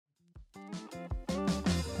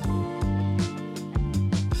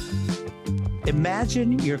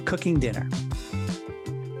Imagine you're cooking dinner.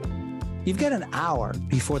 You've got an hour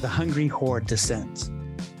before the hungry horde descends.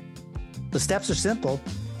 The steps are simple.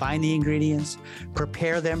 Find the ingredients,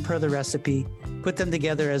 prepare them per the recipe, put them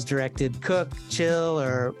together as directed, cook, chill,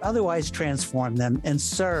 or otherwise transform them, and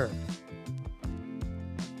serve.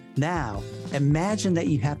 Now, imagine that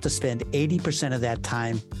you have to spend 80% of that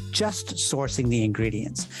time just sourcing the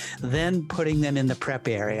ingredients, then putting them in the prep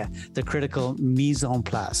area, the critical mise en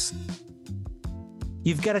place.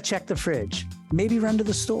 You've got to check the fridge, maybe run to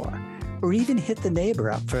the store, or even hit the neighbor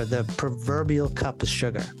up for the proverbial cup of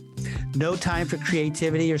sugar. No time for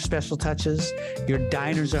creativity or special touches. Your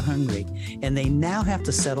diners are hungry, and they now have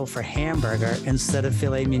to settle for hamburger instead of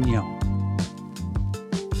filet mignon.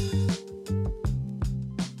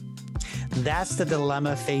 That's the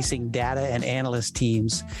dilemma facing data and analyst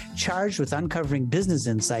teams charged with uncovering business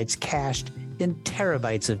insights cached in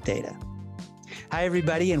terabytes of data. Hi,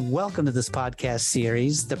 everybody, and welcome to this podcast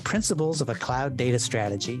series, The Principles of a Cloud Data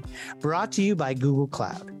Strategy, brought to you by Google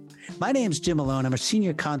Cloud. My name is Jim Malone. I'm a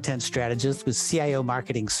senior content strategist with CIO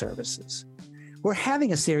Marketing Services. We're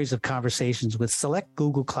having a series of conversations with select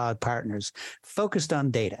Google Cloud partners focused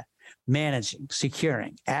on data, managing,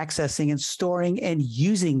 securing, accessing, and storing and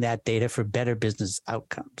using that data for better business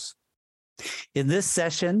outcomes. In this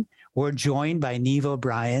session, we're joined by Niamh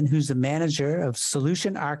O'Brien, who's the manager of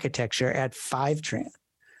solution architecture at Fivetran.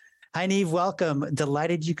 Hi, Niamh. Welcome.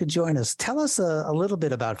 Delighted you could join us. Tell us a little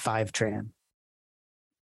bit about Fivetran.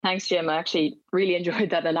 Thanks, Jim. I actually really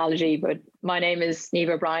enjoyed that analogy, but my name is Niamh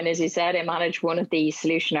O'Brien. As you said, I manage one of the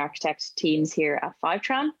solution architect teams here at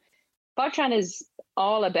Fivetran. Fivetran is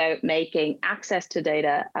all about making access to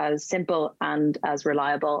data as simple and as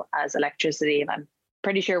reliable as electricity. And I'm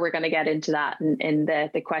pretty sure we're going to get into that in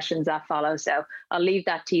the questions that follow. So I'll leave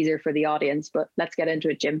that teaser for the audience, but let's get into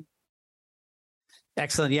it, Jim.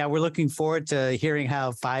 Excellent. Yeah, we're looking forward to hearing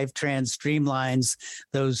how Fivetran streamlines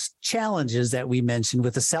those challenges that we mentioned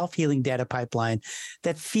with a self-healing data pipeline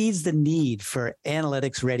that feeds the need for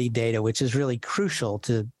analytics-ready data, which is really crucial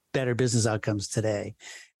to better business outcomes today.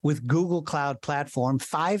 With Google Cloud Platform,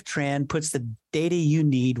 Fivetran puts the data you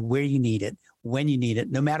need where you need it, when you need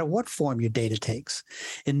it, no matter what form your data takes.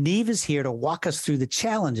 And Niamh is here to walk us through the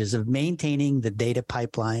challenges of maintaining the data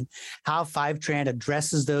pipeline, how Fivetran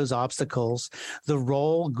addresses those obstacles, the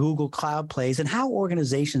role Google Cloud plays, and how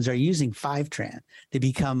organizations are using Fivetran to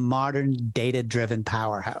become modern data-driven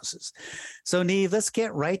powerhouses. So Niamh, let's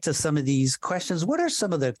get right to some of these questions. What are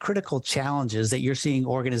some of the critical challenges that you're seeing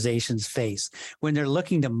organizations face when they're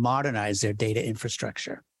looking to modernize their data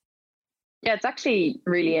infrastructure? Yeah, it's actually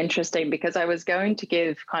really interesting because I was going to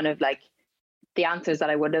give kind of like the answers that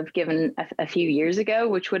I would have given a few years ago,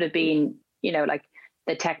 which would have been, like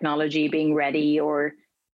the technology being ready or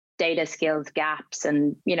data skills gaps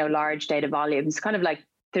and, large data volumes, kind of like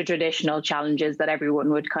the traditional challenges that everyone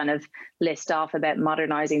would kind of list off about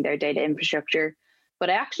modernizing their data infrastructure. But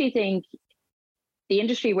I actually think the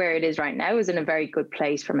industry where it is right now is in a very good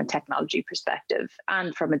place from a technology perspective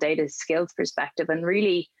and from a data skills perspective. And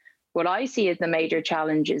really, what I see as the major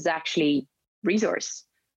challenge is actually resource.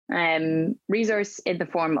 Resource in the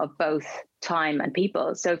form of both time and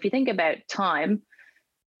people. So if you think about time,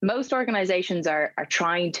 most organizations are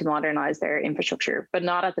trying to modernize their infrastructure, but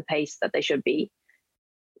not at the pace that they should be.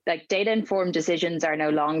 Like data-informed decisions are no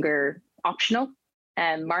longer optional.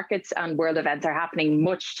 Markets and world events are happening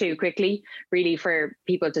much too quickly, really, for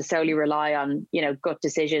people to solely rely on, gut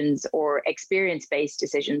decisions or experience-based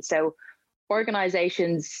decisions. So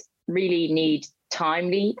organizations really need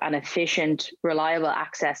timely and efficient, reliable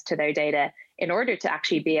access to their data in order to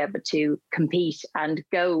actually be able to compete and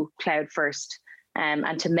go cloud first,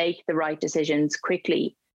 and to make the right decisions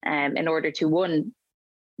quickly, in order to, one,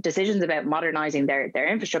 decisions about modernizing their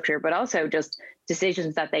infrastructure, but also just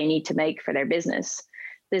decisions that they need to make for their business.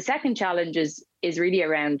 The second challenge is really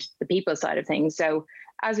around the people side of things. So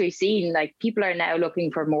as we've seen, like people are now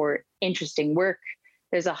looking for more interesting work.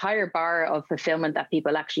 There's a higher bar of fulfillment that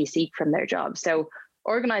people actually seek from their jobs. So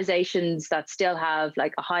organizations that still have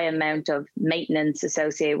like a high amount of maintenance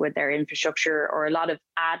associated with their infrastructure or a lot of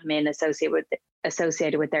admin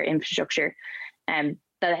associated with their infrastructure,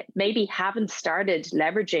 that maybe haven't started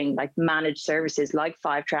leveraging like managed services like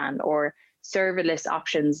Fivetran or serverless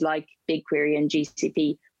options like BigQuery and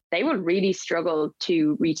GCP, they will really struggle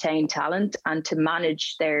to retain talent and to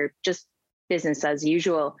manage their just business as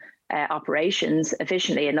usual operations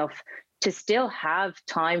efficiently enough to still have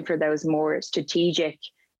time for those more strategic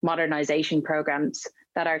modernization programs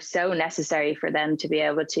that are so necessary for them to be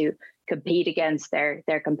able to compete against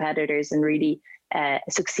their competitors and really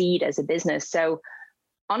succeed as a business. So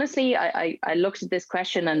honestly, I looked at this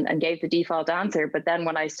question and gave the default answer. But then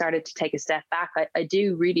when I started to take a step back, I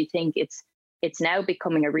do really think it's now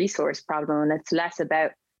becoming a resource problem, and it's less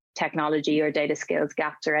about technology or data skills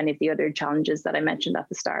gaps or any of the other challenges that I mentioned at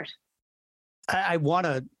the start. I want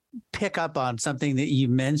to pick up on something that you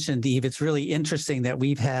mentioned, Eve. It's really interesting that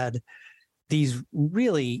we've had these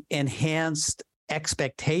really enhanced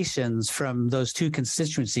expectations from those two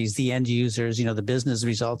constituencies, the end users, the business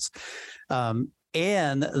results,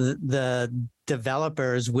 and the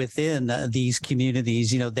developers within these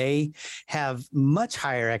communities. They have much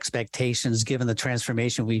higher expectations given the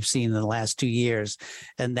transformation we've seen in the last 2 years.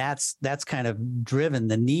 And that's kind of driven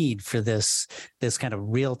the need for this kind of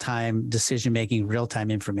real-time decision-making,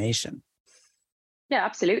 real-time information. Yeah,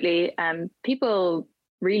 absolutely. People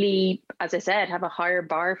really, as I said, have a higher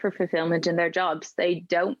bar for fulfillment in their jobs. They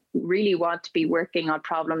don't really want to be working on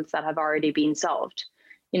problems that have already been solved.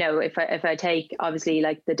 If I take obviously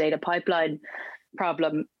like the data pipeline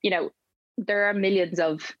problem, there are millions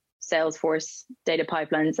of Salesforce data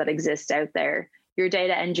pipelines that exist out there. Your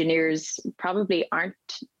data engineers probably aren't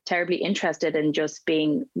terribly interested in just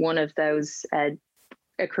being one of those,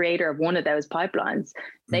 a creator of one of those pipelines.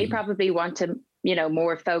 They probably want to,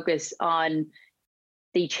 more focus on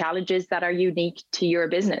the challenges that are unique to your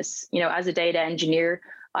business. As a data engineer,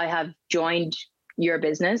 I have joined your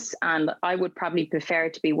business, and I would probably prefer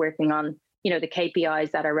to be working on, the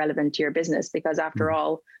KPIs that are relevant to your business, because after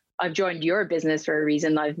all, I've joined your business for a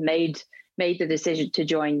reason. I've made the decision to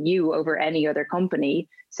join you over any other company.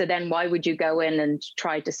 So then why would you go in and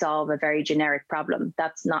try to solve a very generic problem?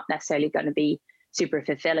 That's not necessarily going to be super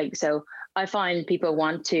fulfilling. So I find people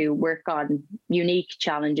want to work on unique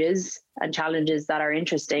challenges and challenges that are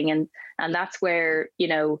interesting. And that's where,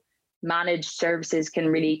 managed services can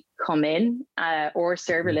really come in, or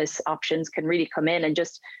serverless options can really come in and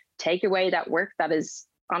just take away that work that is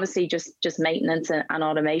honestly just maintenance and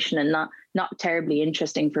automation, and not terribly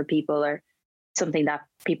interesting for people, or something that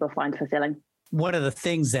people find fulfilling. One of the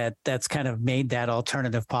things that's kind of made that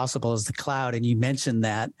alternative possible is the cloud. And you mentioned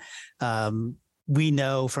that. We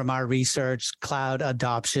know from our research, cloud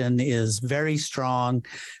adoption is very strong,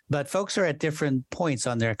 but folks are at different points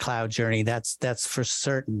on their cloud journey. That's for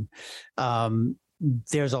certain.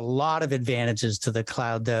 There's a lot of advantages to the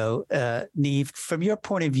cloud, though. Niamh, from your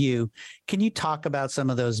point of view, can you talk about some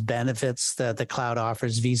of those benefits that the cloud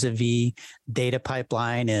offers vis-a-vis data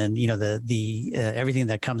pipeline and the everything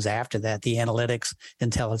that comes after that, the analytics,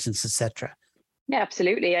 intelligence, et cetera? Yeah,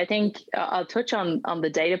 absolutely. I think I'll touch on the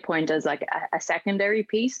data point as like a secondary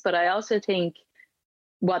piece, but I also think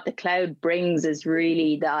what the cloud brings is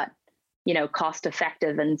really that, cost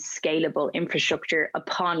effective and scalable infrastructure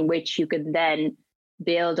upon which you can then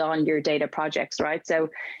build on your data projects, right? So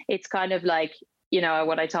it's kind of like,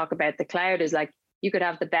 what I talk about the cloud is like, you could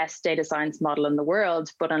have the best data science model in the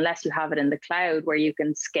world, but unless you have it in the cloud where you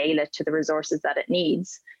can scale it to the resources that it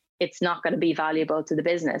needs, it's not going to be valuable to the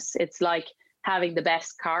business. It's like having the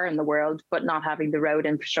best car in the world, but not having the road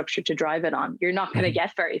infrastructure to drive it on. You're not going to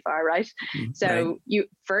get very far, right? So you,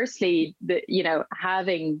 firstly,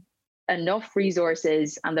 having enough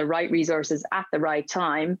resources and the right resources at the right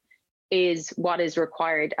time is what is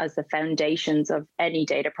required as the foundations of any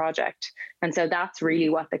data project. And so that's really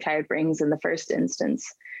what the cloud brings in the first instance.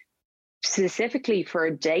 Specifically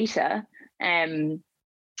for data,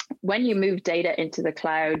 when you move data into the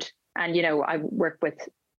cloud, and I work with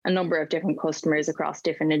a number of different customers across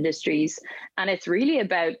different industries. And it's really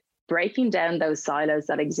about breaking down those silos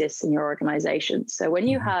that exist in your organization. So when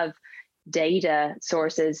you have data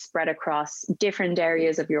sources spread across different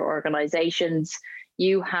areas of your organizations,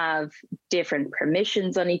 you have different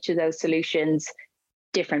permissions on each of those solutions.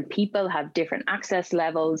 Different people have different access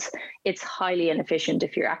levels. It's highly inefficient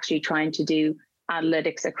if you're actually trying to do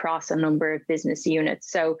analytics across a number of business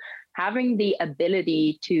units. So having the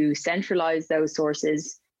ability to centralize those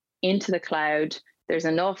sources into the cloud, there's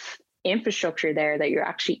enough infrastructure there that you're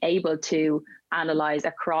actually able to analyze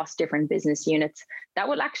across different business units. That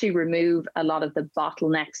will actually remove a lot of the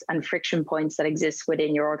bottlenecks and friction points that exist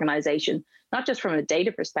within your organization, not just from a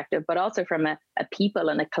data perspective, but also from a people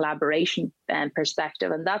and a collaboration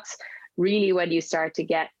perspective. And that's really when you start to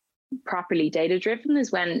get properly data driven,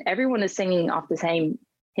 is when everyone is singing off the same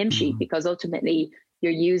hymn sheet, because ultimately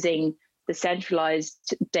you're using the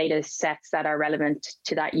centralized data sets that are relevant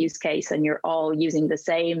to that use case, and you're all using the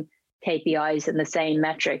same KPIs and the same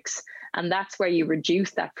metrics. And that's where you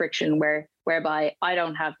reduce that friction, whereby I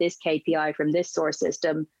don't have this KPI from this source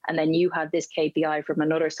system, and then you have this KPI from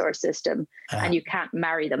another source system, and you can't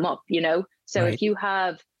marry them up, So if you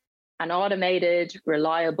have an automated,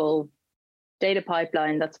 reliable data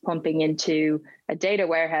pipeline that's pumping into a data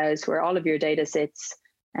warehouse where all of your data sits,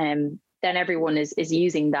 then everyone is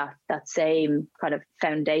using that same kind of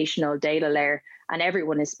foundational data layer, and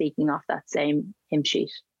everyone is speaking off that same hymn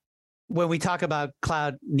sheet. When we talk about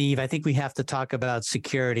cloud, Niamh, I think we have to talk about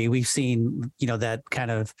security. We've seen, that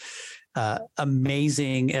kind of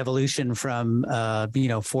amazing evolution from,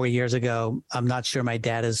 4 years ago. I'm not sure my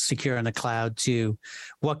data is secure in the cloud to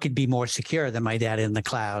what could be more secure than my data in the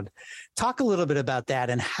cloud. Talk a little bit about that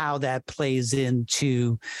and how that plays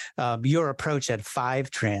into your approach at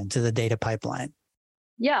Fivetran to the data pipeline.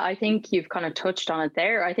 Yeah, I think you've kind of touched on it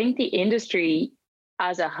there. I think the industry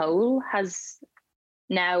as a whole has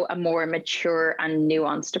now a more mature and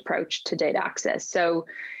nuanced approach to data access. So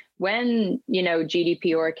when,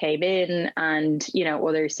 GDPR came in and,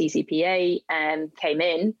 other CCPA came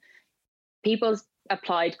in, people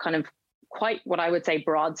applied kind of quite what I would say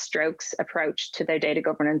broad strokes approach to their data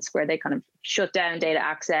governance, where they kind of shut down data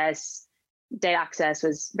access. Data access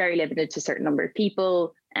was very limited to a certain number of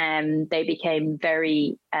people, and they became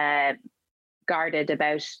very guarded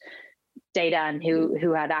about data and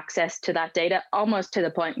who had access to that data, almost to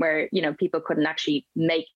the point where people couldn't actually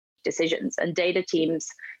make decisions, and data teams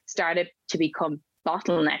started to become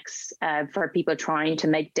bottlenecks for people trying to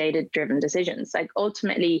make data-driven decisions. Like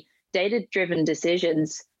ultimately, data-driven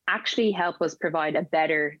decisions actually help us provide a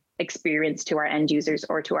better experience to our end users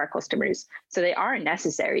or to our customers. So they are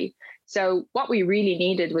necessary. So what we really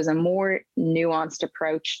needed was a more nuanced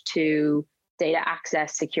approach to data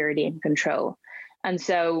access, security, and control. And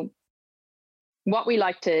so what we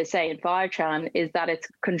like to say in Fivetran is that it's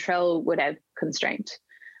control without constraint.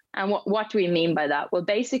 And what do we mean by that? Well,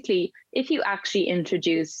 basically, if you actually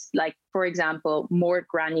introduce, like, for example, more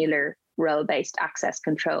granular role-based access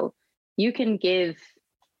control, you can give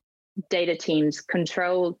data teams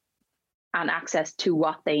control and access to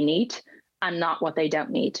what they need and not what they don't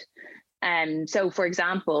need. And so, for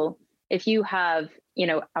example, if you have,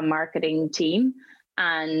 a marketing team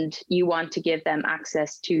and you want to give them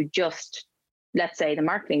access to just, let's say, the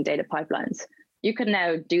marketing data pipelines, you can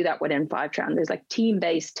now do that within Fivetran. There's like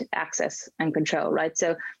team-based access and control, right?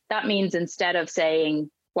 So that means instead of saying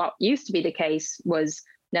what used to be the case was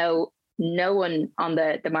no one on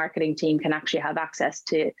the marketing team can actually have access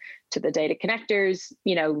to the data connectors.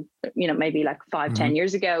 Maybe like 5-10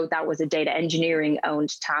 years ago, that was a data engineering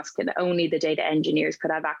owned task, and only the data engineers could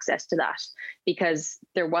have access to that because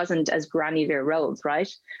there wasn't as granular roles,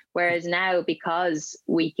 right? Whereas now, because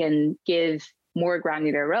we can give more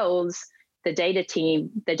granular roles, the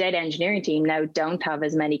data engineering team now don't have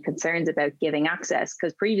as many concerns about giving access,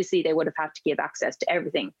 because previously they would have had to give access to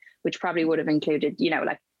everything, which probably would have included,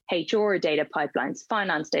 like HR data pipelines,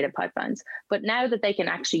 finance data pipelines. But now that they can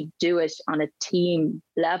actually do it on a team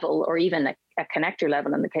level, or even a connector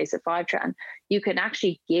level in the case of Fivetran, you can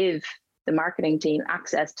actually give the marketing team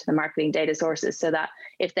access to the marketing data sources, so that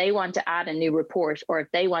if they want to add a new report or if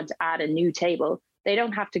they want to add a new table, they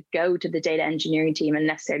don't have to go to the data engineering team and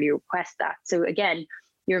necessarily request that. So again,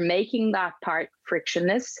 you're making that part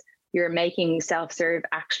frictionless. You're making self-serve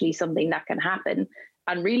actually something that can happen.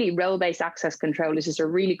 And really, role-based access control is just a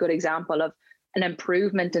really good example of an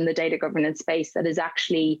improvement in the data governance space that is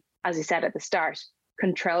actually, as I said at the start,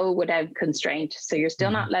 control without constraint. So you're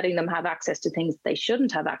still not letting them have access to things they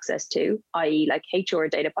shouldn't have access to, i.e. like HR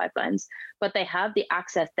data pipelines, but they have the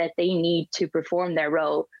access that they need to perform their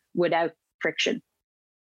role without friction.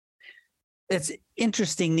 It's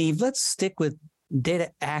interesting, Niamh. Let's stick with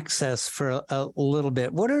data access for a little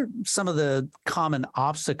bit. What are some of the common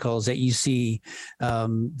obstacles that you see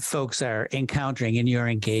folks are encountering in your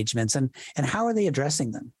engagements, and how are they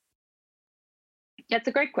addressing them? Yeah, it's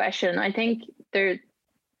a great question. I think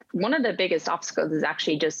one of the biggest obstacles is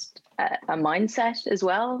actually just a mindset as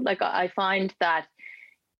well. Like I find that,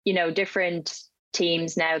 different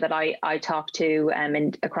teams now that I talk to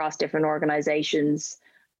and across different organizations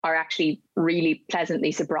are actually really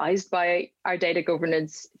pleasantly surprised by our data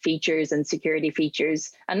governance features and security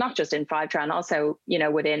features, and not just in Fivetran, also,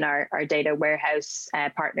 within our data warehouse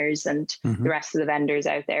partners and the rest of the vendors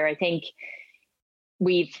out there. I think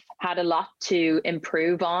we've had a lot to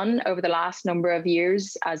improve on over the last number of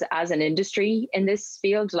years as an industry in this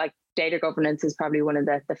field. Like data governance is probably one of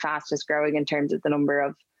the fastest growing in terms of the number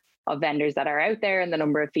of vendors that are out there and the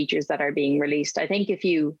number of features that are being released. I think if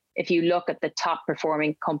you look at the top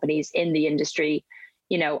performing companies in the industry,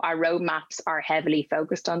 our roadmaps are heavily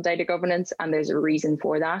focused on data governance, and there's a reason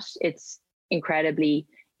for that. It's incredibly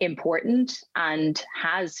important and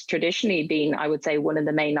has traditionally been, I would say, one of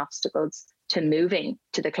the main obstacles to moving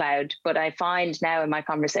to the cloud. But I find now in my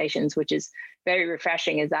conversations, which is very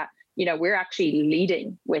refreshing, is that we're actually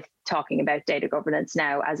leading with talking about data governance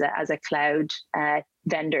now as a cloud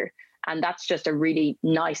vendor. And that's just a really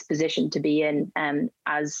nice position to be in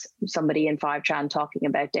as somebody in Fivetran talking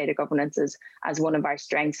about data governance as one of our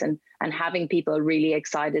strengths, and having people really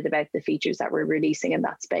excited about the features that we're releasing in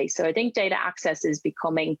that space. So I think data access is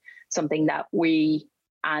becoming something that we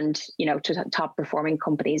and to top performing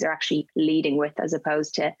companies are actually leading with, as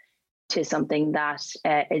opposed to something that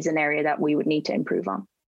is an area that we would need to improve on.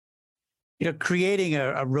 Creating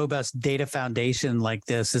a robust data foundation like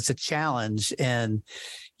this, it's a challenge, and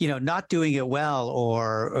not doing it well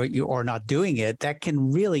or not doing it, that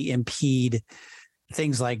can really impede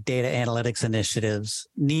things like data analytics initiatives.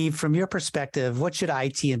 Niamh, from your perspective, what should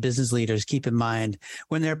IT and business leaders keep in mind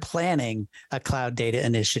when they're planning a cloud data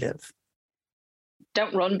initiative?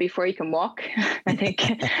 Don't run before you can walk. I think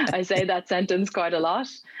I say that sentence quite a lot.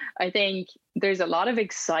 I think there's a lot of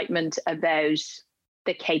excitement about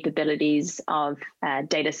the capabilities of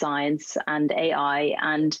data science and AI.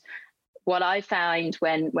 And what I find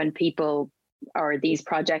when people or these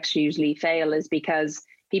projects usually fail is because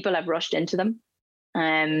people have rushed into them.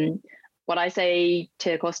 What I say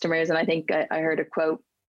to customers, and I think I heard a quote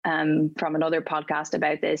from another podcast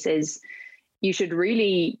about this, is you should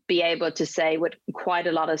really be able to say with quite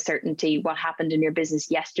a lot of certainty what happened in your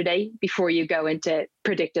business yesterday before you go into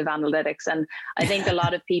predictive analytics. And I think a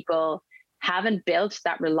lot of people haven't built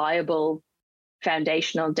that reliable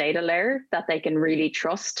foundational data layer that they can really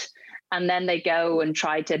trust. And then they go and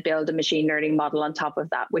try to build a machine learning model on top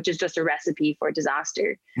of that, which is just a recipe for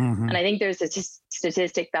disaster. Mm-hmm. And I think there's a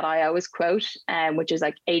statistic that I always quote, which is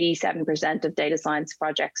like 87% of data science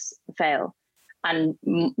projects fail. And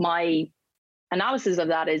my analysis of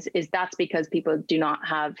that is that's because people do not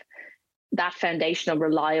have that foundational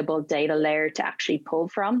reliable data layer to actually pull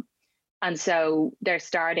from. And so they're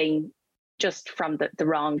starting just from the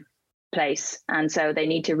wrong place. And so they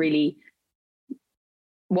need to really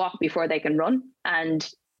walk before they can run, and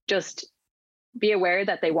just be aware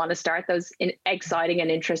that they want to start those exciting and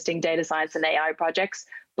interesting data science and AI projects.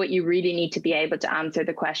 But you really need to be able to answer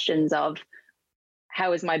the questions of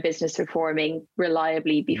how is my business performing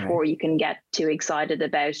reliably before you can get too excited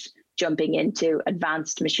about jumping into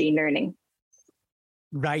advanced machine learning.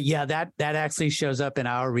 Right. Yeah, that actually shows up in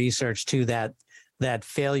our research too, that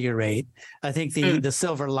failure rate. I think the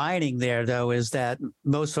silver lining there, though, is that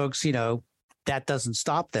most folks, that doesn't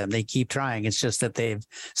stop them. They keep trying. It's just that they've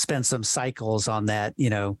spent some cycles on that,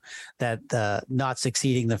 not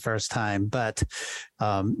succeeding the first time. But,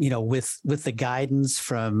 with the guidance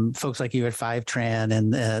from folks like you at Fivetran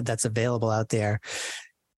and that's available out there,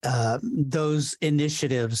 those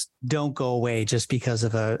initiatives don't go away just because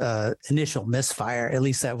of a initial misfire. At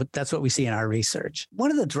least that's what we see in our research. One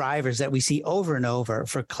of the drivers that we see over and over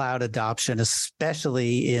for cloud adoption,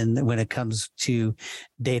 especially when it comes to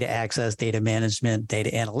data access, data management, data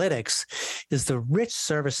analytics, is the rich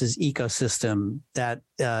services ecosystem that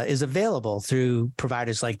is available through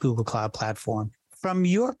providers like Google Cloud Platform. From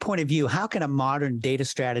your point of view, how can a modern data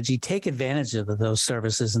strategy take advantage of those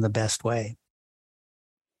services in the best way?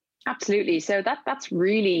 Absolutely. So that's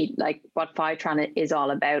really like what Fivetran is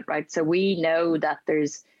all about, right? So we know that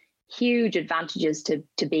there's huge advantages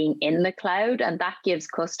to being in the cloud, and that gives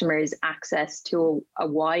customers access to a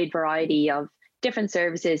wide variety of different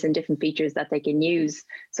services and different features that they can use,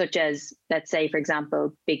 such as, let's say, for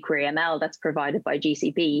example, BigQuery ML that's provided by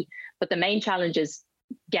GCP. But the main challenge is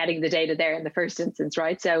getting the data there in the first instance,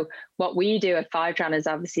 right? So what we do at Fivetran is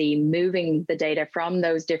obviously moving the data from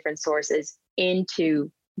those different sources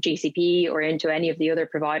into GCP or into any of the other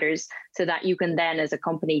providers, so that you can then as a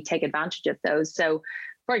company take advantage of those. So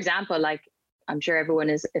for example, like I'm sure everyone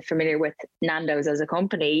is familiar with Nando's as a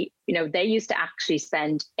company, they used to actually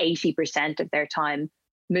spend 80% of their time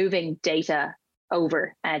moving data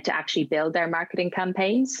over to actually build their marketing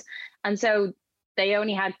campaigns. And so they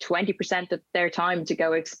only had 20% of their time to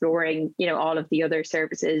go exploring, all of the other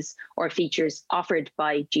services or features offered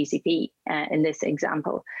by GCP in this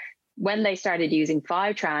example. When they started using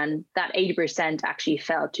Fivetran, that 80% actually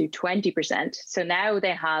fell to 20%. So now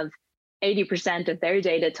they have 80% of their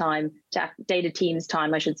data team's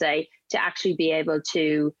time, I should say, to actually be able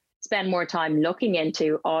to spend more time looking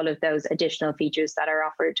into all of those additional features that are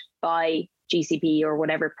offered by GCP or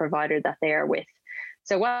whatever provider that they are with.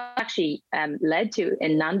 So what actually led to,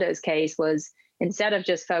 in Nando's case, was instead of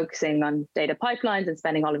just focusing on data pipelines and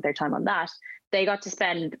spending all of their time on that, they got to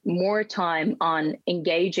spend more time on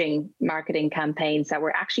engaging marketing campaigns that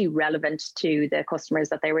were actually relevant to the customers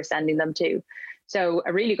that they were sending them to. So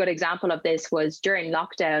a really good example of this was during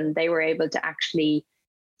lockdown, they were able to actually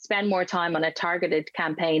spend more time on a targeted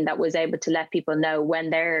campaign that was able to let people know when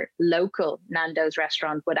their local Nando's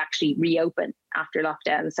restaurant would actually reopen after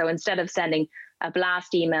lockdown. So instead of sending a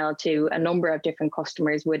blast email to a number of different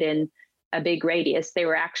customers within a big radius, they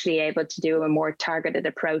were actually able to do a more targeted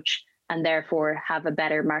approach and therefore have a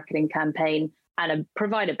better marketing campaign and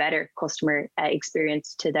provide a better customer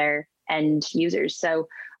experience to their end users. So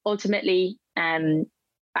ultimately,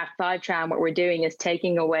 at Fivetran, what we're doing is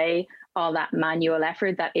taking away all that manual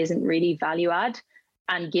effort that isn't really value add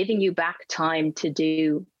and giving you back time to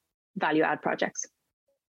do value add projects.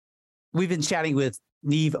 We've been chatting with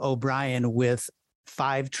Niamh O'Brien with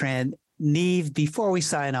Fivetran. Niamh, before we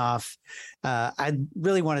sign off, I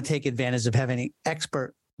really want to take advantage of having an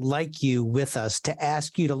expert like you with us to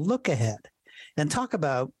ask you to look ahead and talk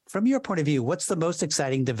about, from your point of view, what's the most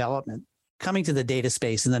exciting development coming to the data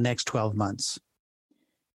space in the next 12 months?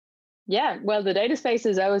 Yeah, well, the data space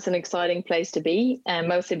is always an exciting place to be, and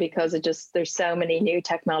mostly because there's so many new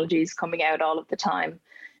technologies coming out all of the time.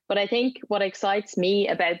 But I think what excites me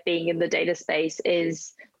about being in the data space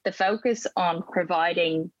is the focus on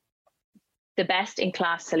providing the best in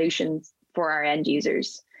class solutions for our end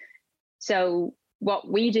users. So what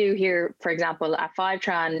we do here, for example, at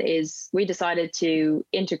Fivetran, is we decided to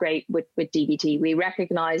integrate with dbt. We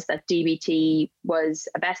recognized that dbt was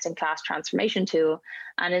a best-in-class transformation tool.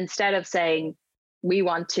 And instead of saying we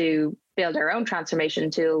want to build our own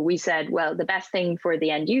transformation tool, we said, well, the best thing for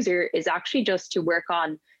the end user is actually just to work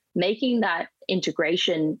on making that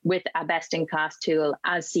integration with a best-in-class tool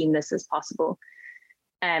as seamless as possible.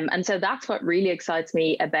 And so that's what really excites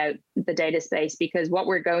me about the data space, because what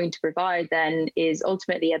we're going to provide then is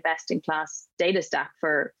ultimately a best-in-class data stack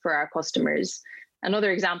for our customers.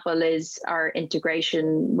 Another example is our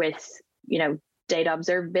integration with, data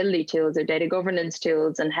observability tools or data governance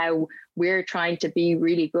tools, and how we're trying to be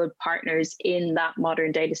really good partners in that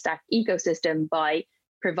modern data stack ecosystem by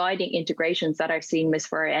providing integrations that are seamless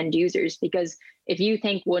for our end users. Because if you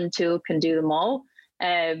think one tool can do them all,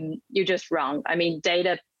 you're just wrong. I mean,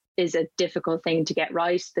 data is a difficult thing to get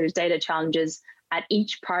right. There's data challenges at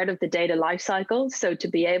each part of the data lifecycle. So to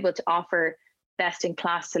be able to offer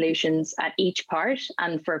best-in-class solutions at each part,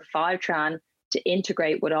 and for Fivetran to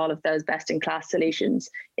integrate with all of those best-in-class solutions,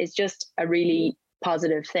 is just a really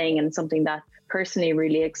positive thing and something that personally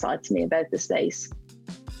really excites me about the space.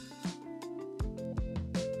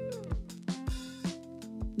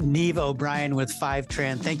 Niamh O'Brien with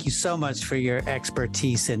Fivetran, thank you so much for your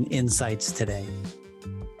expertise and insights today.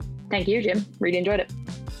 Thank you, Jim. Really enjoyed it.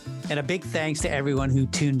 And a big thanks to everyone who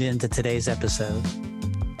tuned in to today's episode.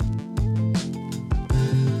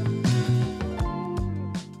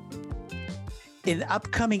 In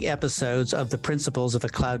upcoming episodes of the Principles of a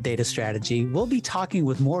Cloud Data Strategy, we'll be talking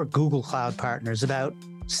with more Google Cloud partners about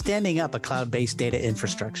standing up a cloud-based data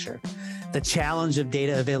infrastructure, the challenge of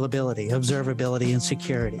data availability, observability, and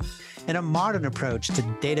security, and a modern approach to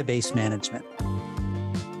database management.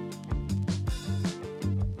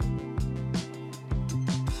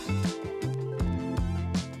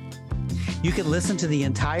 You can listen to the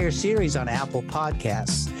entire series on Apple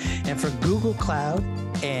Podcasts. And for Google Cloud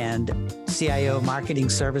and CIO Marketing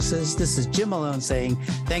Services, this is Jim Malone saying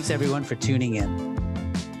thanks everyone for tuning in.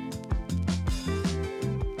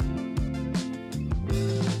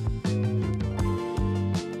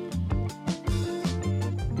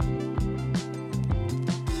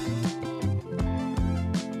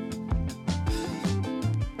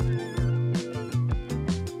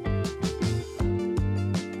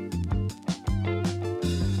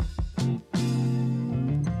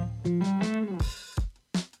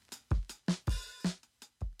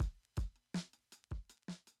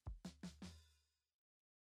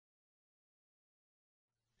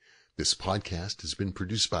 This podcast has been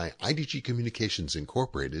produced by IDG Communications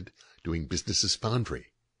Incorporated, doing business as Foundry,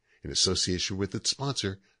 in association with its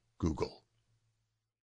sponsor, Google.